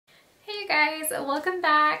guys, welcome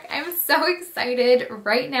back. I'm so excited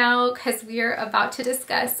right now because we are about to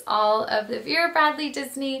discuss all of the Vera Bradley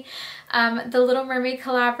Disney, the Little Mermaid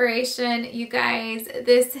collaboration. You guys,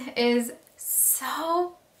 this is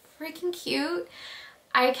so freaking cute.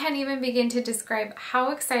 I can't even begin to describe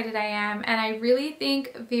how excited I am, and I really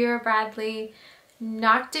think Vera Bradley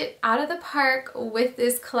knocked it out of the park with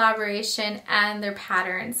this collaboration and their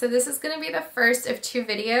pattern. So this is going to be the first of 2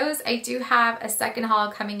 videos. I do have a second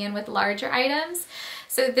haul coming in with larger items.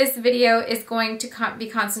 So this video is going to be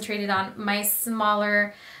concentrated on my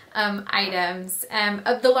smaller items,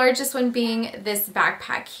 of the largest one being this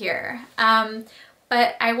backpack here.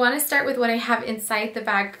 But I want to start with what I have inside the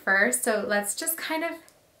bag first. So let's just kind of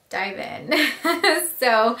dive in.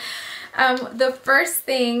 So the first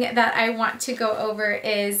thing that I want to go over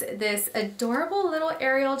is this adorable little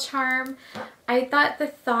Ariel charm. I thought the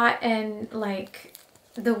thought and like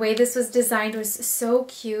the way this was designed was so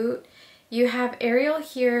cute. You have Ariel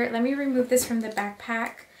here. Let me remove this from the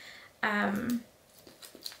backpack.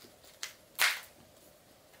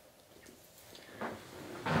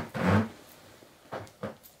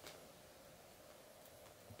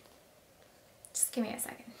 Just give me a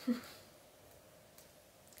second.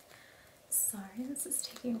 Sorry, this is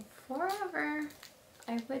taking forever.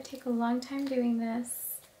 I would take a long time doing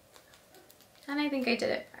this. And I think I did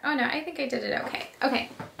it. Oh no, I think I did it okay. Okay.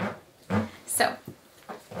 So,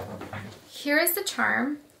 here is the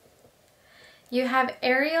charm. You have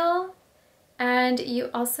Ariel and you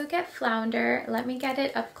also get Flounder. Let me get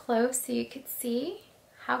it up close so you could see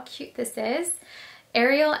how cute this is.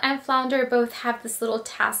 Ariel and Flounder both have this little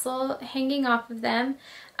tassel hanging off of them,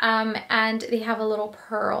 and they have a little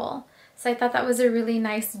pearl. So I thought that was a really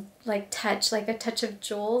nice touch, like a touch of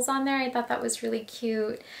jewels on there. I thought that was really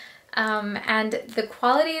cute. And the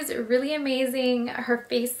quality is really amazing. Her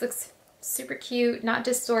face looks super cute, not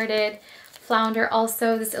distorted. Flounder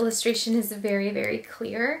also, this illustration is very, very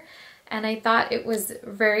clear. And I thought it was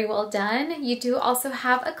very well done. You do also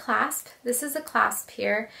have a clasp. This is a clasp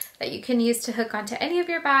here that you can use to hook onto any of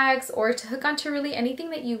your bags or to hook onto really anything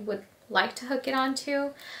that you would like to hook it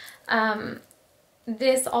onto.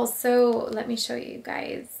 This also, let me show you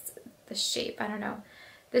guys the shape. I don't know.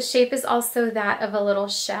 The shape is also that of a little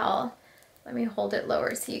shell. Let me hold it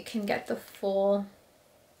lower so you can get the full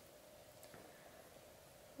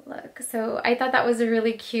look. So I thought that was a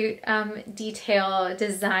really cute detail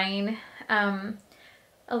design, a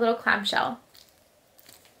little clamshell.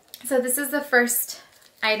 So this is the first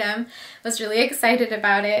item. I was really excited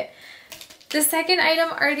about it. The second item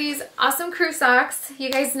are these awesome crew socks.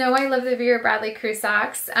 You guys know I love the Vera Bradley crew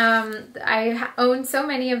socks. I own so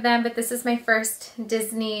many of them, but this is my first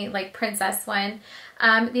Disney princess one.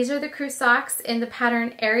 These are the crew socks in the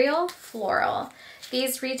pattern Ariel Floral.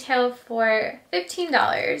 These retail for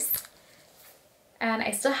 $15. And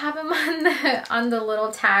I still have them on the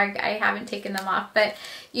little tag. I haven't taken them off, but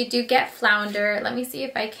you do get Flounder. Let me see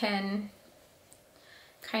if I can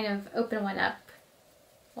kind of open one up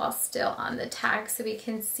while still on the tag so we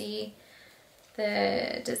can see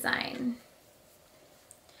the design.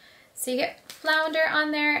 So you get Flounder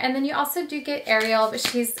on there, and then you also do get Ariel, but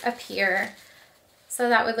she's up here. So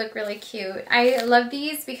that would look really cute. I love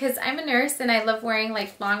these because I'm a nurse and I love wearing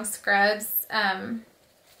long scrubs. Not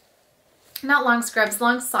long scrubs,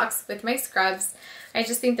 long socks with my scrubs. I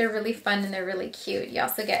just think they're really fun and they're really cute. You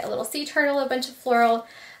also get a little sea turtle, a bunch of floral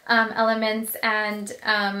elements, and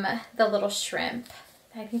the little shrimp.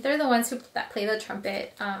 I think they're the ones that play the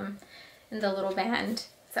trumpet in the little band.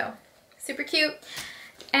 So super cute.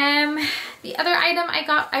 The other item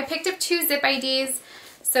I picked up 2 zip IDs.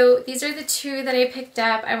 So these are the 2 that I picked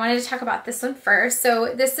up. I wanted to talk about this one first.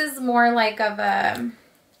 So this is more like of a,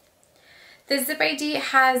 the zip ID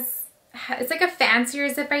it's like a fancier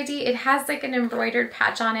zip ID. It has like an embroidered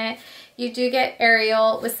patch on it. You do get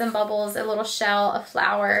Ariel with some bubbles, a little shell, a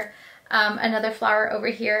flower, another flower over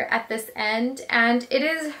here at this end, and it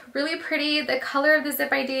is really pretty. The color of the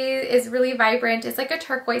zip ID is really vibrant. It's like a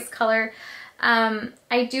turquoise color.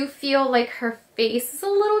 I do feel like her face is a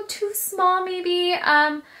little too small maybe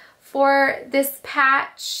for this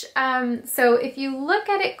patch. So if you look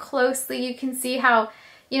at it closely, you can see how,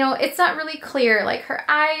 you know, it's not really clear, like her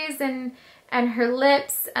eyes and her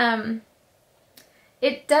lips.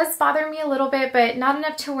 It does bother me a little bit, but not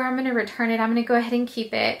enough to where I'm going to return it. I'm going to go ahead and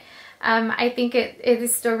keep it. I think it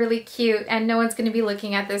is still really cute, and no one's going to be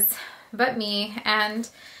looking at this but me. And,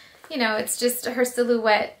 you know, it's just her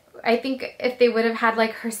silhouette. I think if they would have had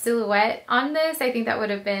her silhouette on this, I think that would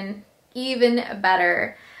have been even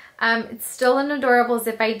better. It's still an adorable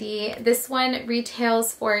zip ID. This one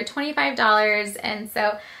retails for $25, and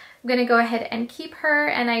so I'm gonna go ahead and keep her,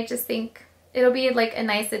 and I just think it'll be like a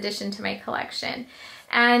nice addition to my collection.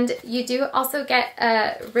 And you do also get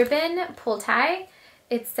a ribbon pull tie.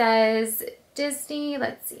 It says Disney,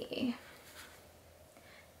 let's see,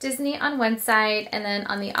 Disney on one side, and then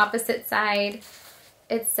on the opposite side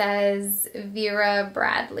it says Vera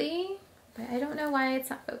Bradley, but I don't know why it's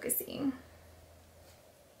not focusing.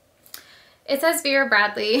 It says Vera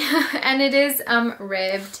Bradley and it is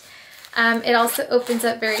ribbed. It also opens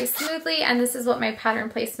up very smoothly, and this is what my pattern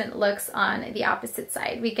placement looks on the opposite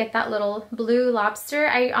side. We get that little blue lobster.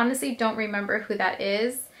 I honestly don't remember who that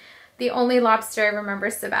is. The only lobster I remember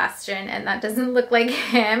is Sebastian, and that doesn't look like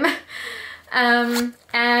him.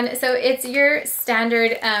 And so it's your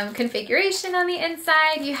standard configuration on the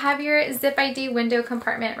inside. You have your zip ID window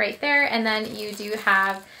compartment right there, and then you do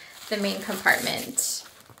have the main compartment.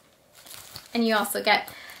 And you also get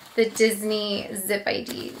the Disney zip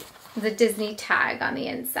ID, the Disney tag on the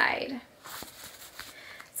inside.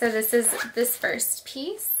 So this is this first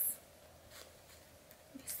piece.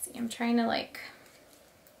 Let me see, I'm trying to like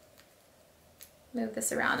move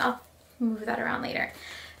this around. I'll move that around later.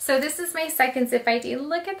 So this is my second zip ID.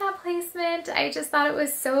 Look at that placement. I just thought it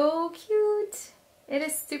was so cute. It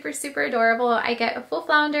is super, super adorable. I get a full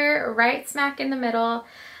flounder right smack in the middle.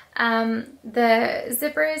 The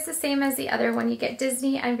zipper is the same as the other one. You get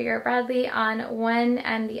Disney and Vera Bradley on one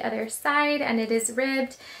and the other side, and it is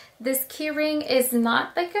ribbed. This keyring is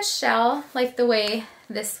not like a shell like the way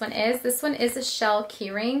this one is. This one is a shell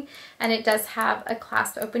keyring, and it does have a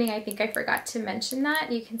clasp opening. I think I forgot to mention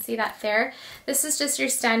that. You can see that there. This is just your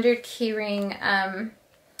standard keyring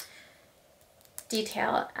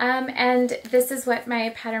detail. And this is what my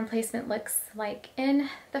pattern placement looks like in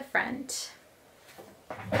the front.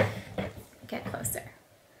 Get closer.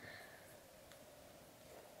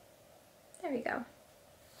 There we go.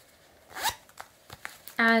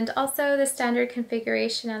 And also the standard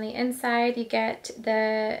configuration on the inside, you get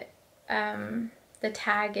the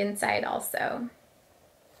tag inside also.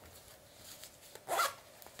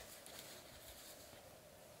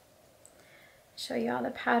 Show you all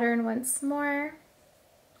the pattern once more.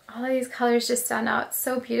 All of these colors just stand out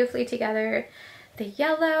so beautifully together. The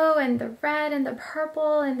yellow and the red and the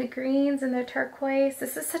purple and the greens and the turquoise.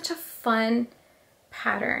 This is such a fun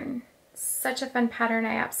pattern. Such a fun pattern.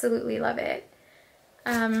 I absolutely love it.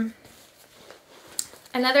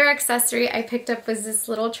 Another accessory I picked up was this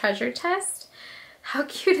little treasure chest. How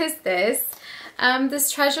cute is this?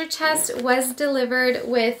 This treasure chest was delivered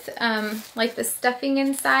with like the stuffing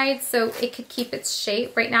inside so it could keep its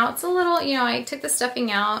shape. Right now it's a little, you know, I took the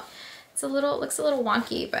stuffing out. It's a little, it looks a little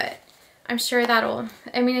wonky, but I'm sure that'll,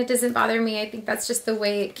 I mean, it doesn't bother me. I think that's just the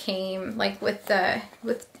way it came, like with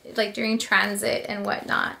like during transit and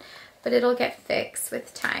whatnot, but it'll get fixed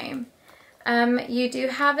with time. You do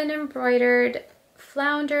have an embroidered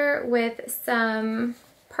flounder with some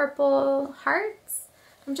purple hearts.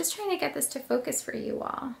 I'm just trying to get this to focus for you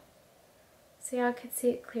all so y'all could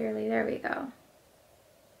see it clearly. There we go.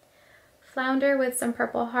 Flounder with some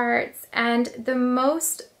purple hearts. And the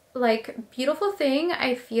most like beautiful thing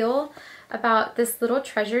I feel about this little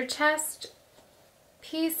treasure chest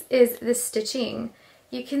piece is the stitching.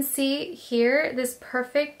 You can see here this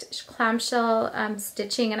perfect clamshell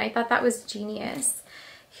stitching, and I thought that was genius.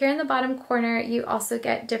 Here in the bottom corner you also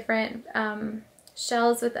get different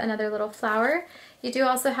shells with another little flower. You do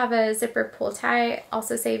also have a zipper pull tie,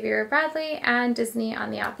 also say Vera Bradley and Disney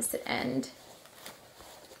on the opposite end.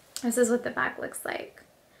 This is what the back looks like.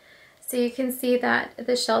 So you can see that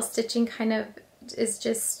the shell stitching kind of is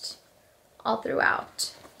just all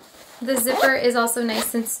throughout. The zipper is also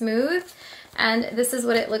nice and smooth, and this is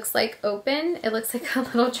what it looks like open. It looks like a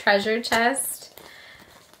little treasure chest.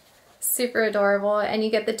 Super adorable. And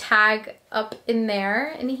you get the tag up in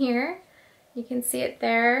there, in here. You can see it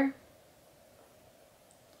there.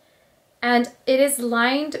 And it is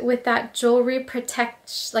lined with that jewelry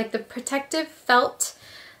like the protective felt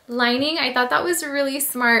lining. I thought that was really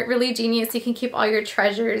smart, really genius. You can keep all your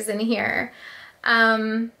treasures in here.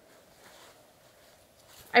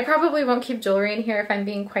 I probably won't keep jewelry in here if I'm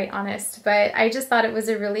being quite honest, but I just thought it was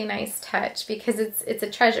a really nice touch because it's a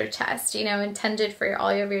treasure chest, you know, intended for all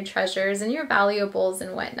of your treasures and your valuables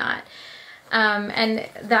and whatnot. And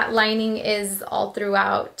that lining is all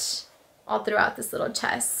throughout this little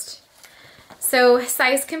chest. So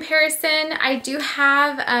size comparison, I do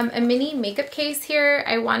have a mini makeup case here.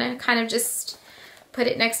 I want to kind of just put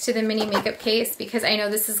it next to the mini makeup case because I know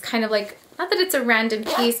this is kind of like, not that it's a random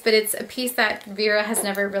piece, but it's a piece that Vera has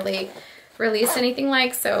never really released anything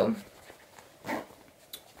like. So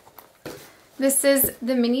this is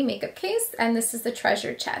the mini makeup case and this is the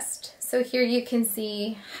treasure chest. So here you can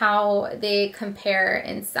see how they compare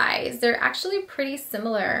in size. They're actually pretty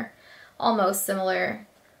similar, almost similar.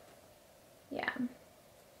 Yeah,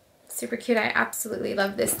 super cute. I absolutely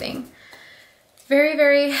love this thing. Very,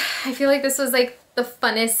 very, I feel like this was like the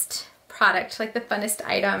funnest product, like the funnest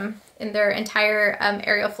item in their entire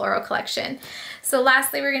Ariel Floral collection. So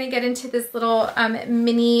lastly, we're gonna get into this little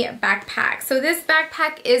mini backpack. So this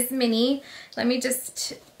backpack is mini. Let me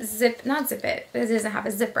just not zip it. It doesn't have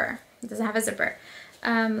a zipper. It doesn't have a zipper.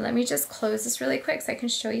 Let me just close this really quick so I can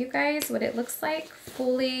show you guys what it looks like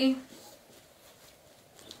fully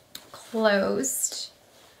closed.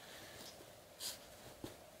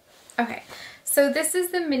 Okay, so this is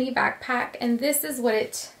the mini backpack and this is what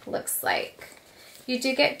it looks like. You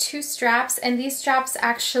do get 2 straps, and these straps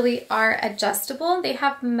actually are adjustable. They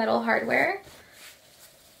have metal hardware.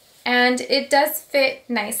 And it does fit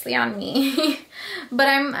nicely on me. But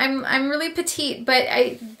I'm really petite, but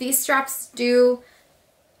these straps do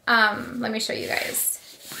let me show you guys.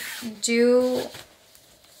 Do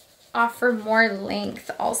offer more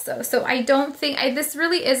length also. So I don't think this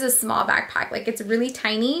really is a small backpack. Like, it's really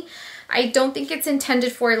tiny. I don't think it's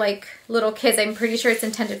intended for like little kids. I'm pretty sure it's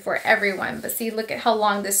intended for everyone. But see, look at how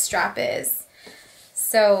long this strap is.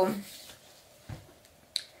 So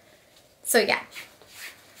yeah.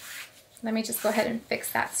 Let me just go ahead and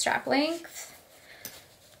fix that strap length.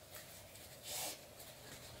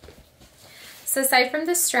 So aside from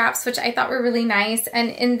the straps, which I thought were really nice,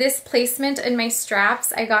 and in this placement in my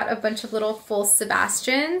straps, I got a bunch of little full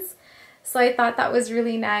Sebastians. So I thought that was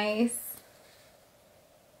really nice.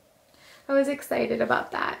 I was excited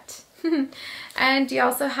about that. And you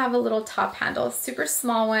also have a little top handle, super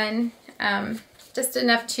small one, just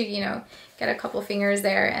enough to, you know, get a couple fingers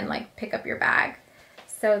there and like pick up your bag.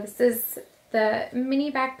 So this is the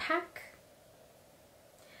mini backpack.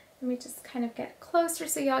 Let me just kind of get closer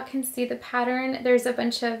so y'all can see the pattern. There's a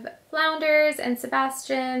bunch of flounders and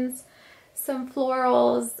Sebastians, some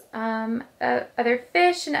florals, other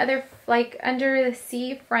fish and other like under the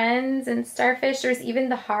sea friends and starfish. There's even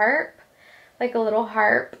the harp, like a little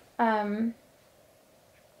harp, which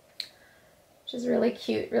is really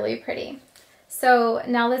cute, really pretty. So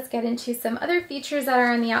now let's get into some other features that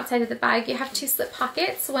are on the outside of the bag. You have 2 slip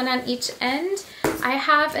pockets, one on each end. I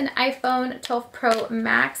have an iPhone 12 Pro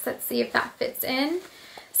Max. Let's see if that fits in.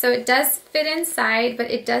 So it does fit inside, but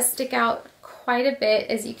it does stick out quite a bit,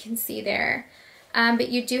 as you can see there. But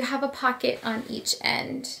you do have a pocket on each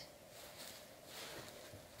end.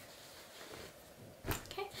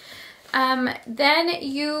 Then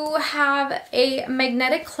you have a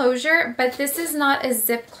magnetic closure, but this is not a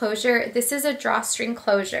zip closure. This is a drawstring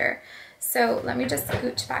closure. So let me just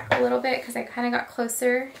scooch back a little bit because I kind of got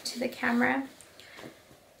closer to the camera.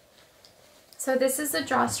 So this is a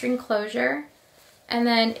drawstring closure, and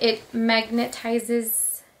then it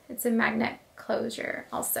magnetizes. It's a magnet closure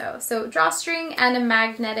also. So drawstring and a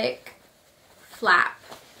magnetic flap.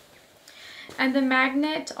 And the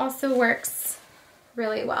magnet also works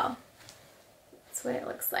really well. What it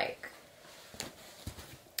looks like.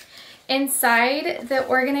 Inside, the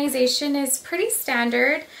organization is pretty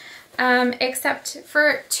standard, except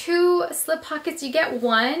for 2 slip pockets. You get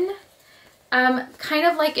one, kind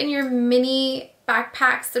of like in your mini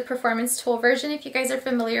backpacks, the Performance Tool version, if you guys are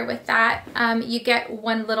familiar with that. You get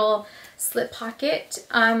one little slip pocket,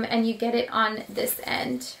 and you get it on this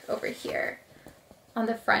end over here, on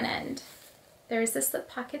the front end. There's the slip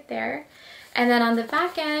pocket there. And then on the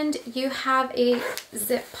back end, you have a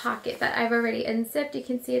zip pocket that I've already unzipped. You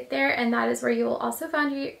can see it there, and that is where you will also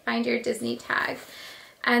find your Disney tag.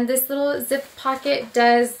 And this little zip pocket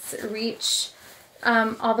does reach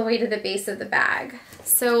all the way to the base of the bag.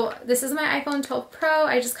 So this is my iPhone 12 Pro.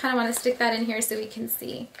 I just kind of want to stick that in here so we can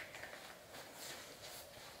see.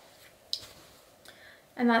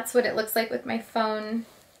 And that's what it looks like with my phone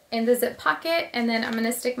in the zip pocket. And then I'm going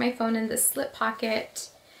to stick my phone in the slip pocket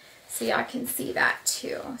so y'all can see that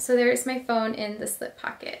too. So there's my phone in the slip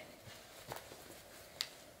pocket.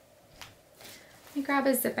 Let me grab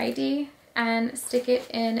a zip ID and stick it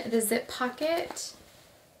in the zip pocket.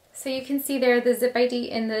 So you can see there the zip ID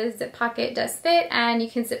in the zip pocket does fit, and you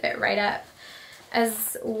can zip it right up.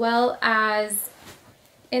 As well as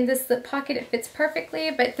in the slip pocket, it fits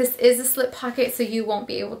perfectly, but this is a slip pocket, so you won't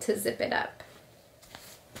be able to zip it up.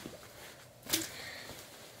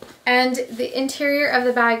 And the interior of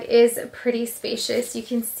the bag is pretty spacious. You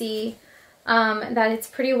can see that it's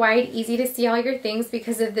pretty wide, easy to see all your things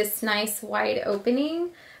because of this nice wide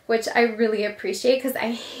opening, which I really appreciate because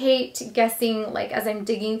I hate guessing, like as I'm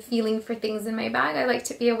digging, feeling for things in my bag. I like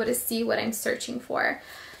to be able to see what I'm searching for.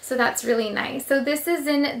 So that's really nice. So this is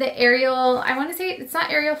in the Ariel, I want to say it's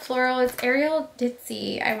not Ariel Floral, it's Ariel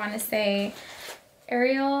Ditsy. I want to say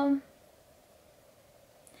Ariel.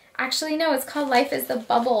 Actually, no, it's called Life is the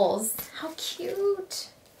Bubbles. How cute.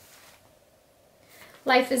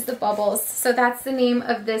 Life is the Bubbles. So that's the name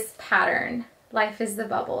of this pattern. Life is the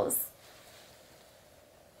Bubbles.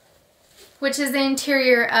 Which is the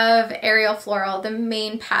interior of Ariel Floral, the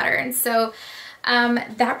main pattern. So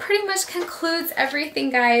that pretty much concludes everything,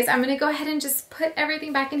 guys. I'm going to go ahead and just put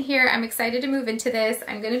everything back in here. I'm excited to move into this.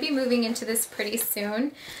 I'm going to be moving into this pretty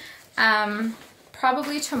soon.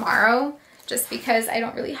 Probably tomorrow, just because I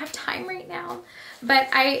don't really have time right now. But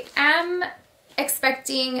I am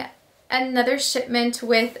expecting another shipment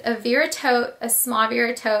with a Vera tote, a small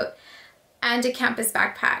Vera tote, and a campus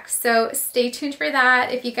backpack. So stay tuned for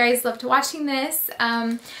that. If you guys loved watching this,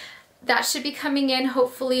 that should be coming in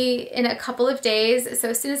hopefully in a couple of days. So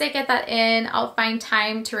as soon as I get that in, I'll find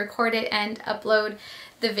time to record it and upload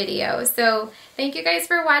the video. So thank you guys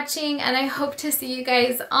for watching, and I hope to see you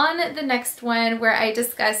guys on the next one where I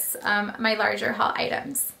discuss my larger haul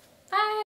items. Bye!